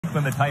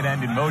Franklin, the tight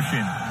end, in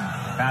motion.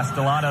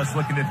 Castellanos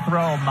looking to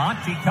throw.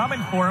 Monty coming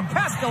for him.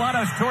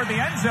 Castellanos toward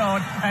the end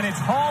zone, and it's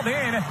hauled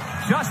in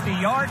just a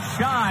yard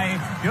shy.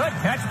 Good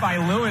catch by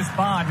Lewis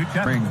Bond, who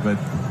just brings, but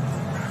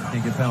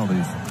can't get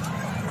penalties.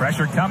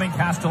 Pressure coming.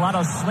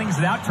 Castellanos slings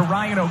it out to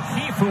Ryan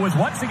O'Keefe, who was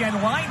once again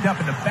lined up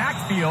in the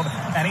backfield,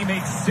 and he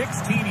makes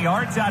 16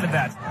 yards out of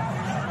that.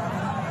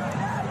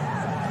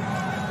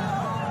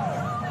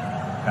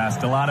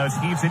 Castellanos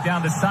heaves it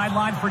down the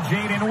sideline for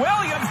Jaden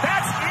Williams.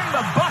 That's in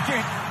the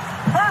bucket.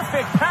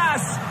 Perfect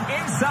pass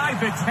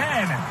inside the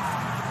 10.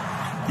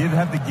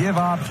 Have the give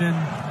option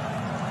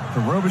to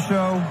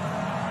Robichaux.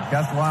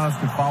 Castellanos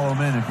can follow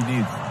him in if he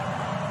needs.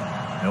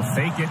 He'll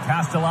fake it.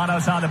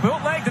 Castellanos on the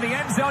bootleg to the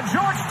end zone.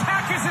 George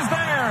Takis is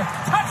there.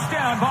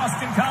 Touchdown,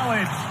 Boston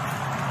College.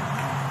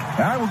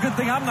 All right, well, good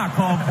thing I'm not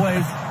calling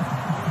plays.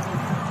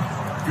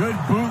 Good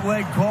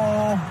bootleg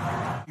call.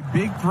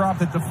 Big drop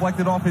that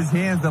deflected off his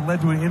hands that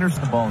led to an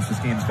interception. The ball as this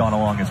game's gone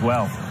along as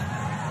well.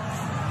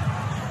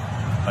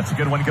 That's a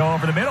good one. Go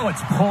over the middle.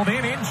 It's pulled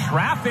in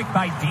traffic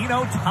by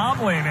Dino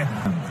Tomlin.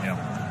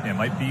 Yeah, it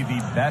might be the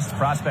best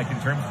prospect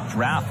in terms of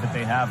draft that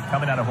they have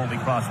coming out of Holy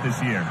Cross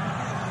this year.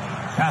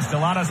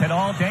 Castellanos had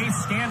all day,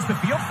 scans the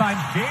field,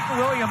 finds Jake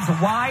Williams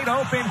wide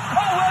open.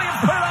 Oh, Williams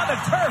put it on the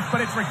turf,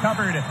 but it's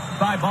recovered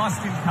by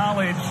Boston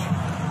College.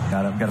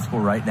 We've got to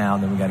score right now,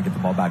 and then we got to get the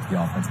ball back to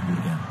the offense and do it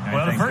again.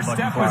 Well, the first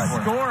step was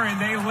scoring.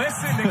 They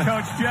listened to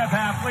Coach Jeff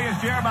Hafley as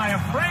Jeremiah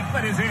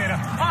Franklin is in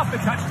off the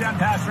touchdown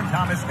pass from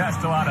Thomas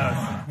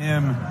Castellanos.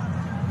 Him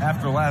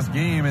after last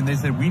game, and they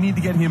said we need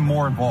to get him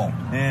more involved.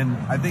 And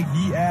I think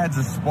he adds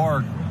a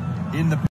spark in the